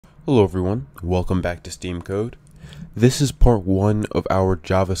Hello everyone, welcome back to Steam Code. This is part 1 of our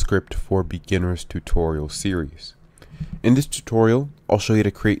JavaScript for Beginners tutorial series. In this tutorial, I'll show you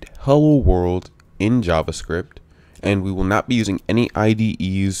to create Hello World in JavaScript, and we will not be using any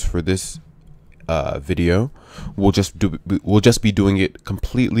IDEs for this video. We'll just be doing it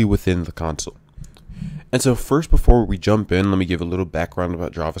completely within the console. And so first, before we jump in, let me give a little background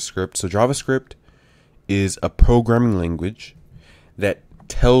about JavaScript. So JavaScript is a programming language that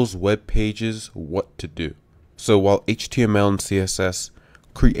tells web pages what to do. So while HTML and CSS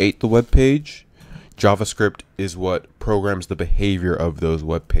create the web page, JavaScript is what programs the behavior of those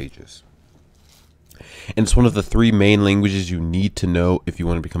web pages. And it's one of the 3 main languages you need to know if you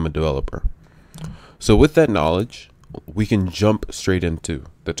want to become a developer. So with that knowledge, we can jump straight into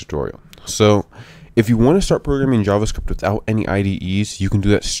the tutorial. So if you want to start programming JavaScript without any IDEs, you can do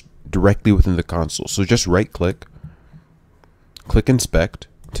that directly within the console. So just right click Inspect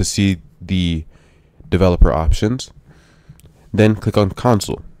to see the developer options, then click on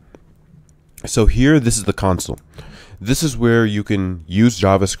Console. So here, this is the console. This is where you can use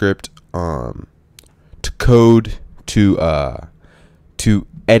JavaScript to code, to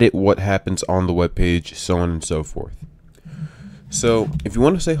edit what happens on the web page, so on and so forth. So if you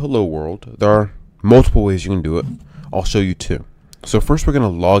want to say hello world, there are multiple ways you can do it. I'll show you 2. So first, we're going to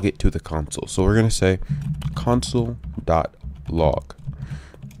log it to the console. So we're going to say console.log.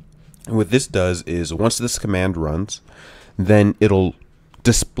 And what this does is, once this command runs, then it'll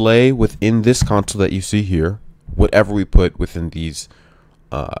display within this console that you see here whatever we put within these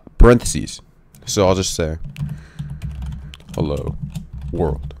parentheses. So I'll just say hello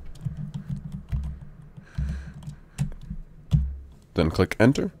world, then click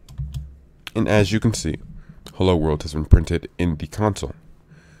enter, and as you can see, hello world has been printed in the console.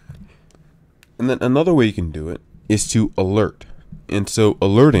 And then another way you can do it is to alert. And so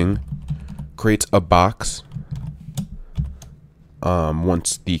alerting creates a box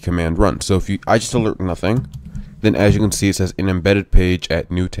once the command runs. So if I just alert nothing, then as you can see, it says an embedded page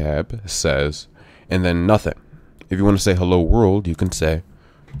at new tab says, and then nothing. If you want to say hello world, you can say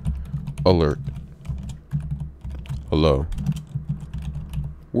alert hello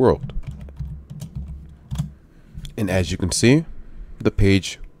world. And as you can see, the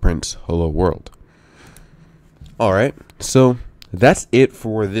page prints hello world. Alright, so that's it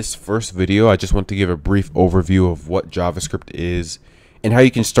for this first video. I just want to give a brief overview of what JavaScript is and how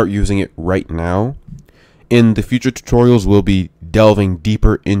you can start using it right now. In the future tutorials, we'll be delving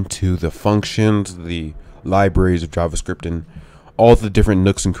deeper into the functions, the libraries of JavaScript, and all the different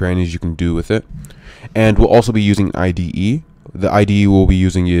nooks and crannies you can do with it. And we'll also be using IDE. The IDE we'll be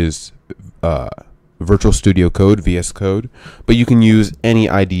using is Virtual Studio Code, VS Code, but you can use any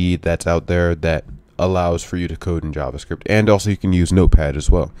IDE that's out there that allows for you to code in JavaScript, and also you can use Notepad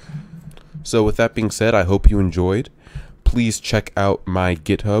as well. So with that being said, I hope you enjoyed. Please check out my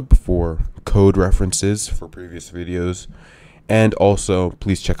GitHub for code references for previous videos, and also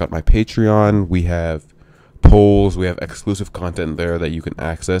please check out my Patreon. We have polls, we have exclusive content there that you can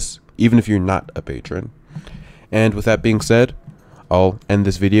access even if you're not a patron. And with that being said, I'll end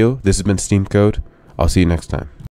this video. This has been Steam Code. I'll see you next time.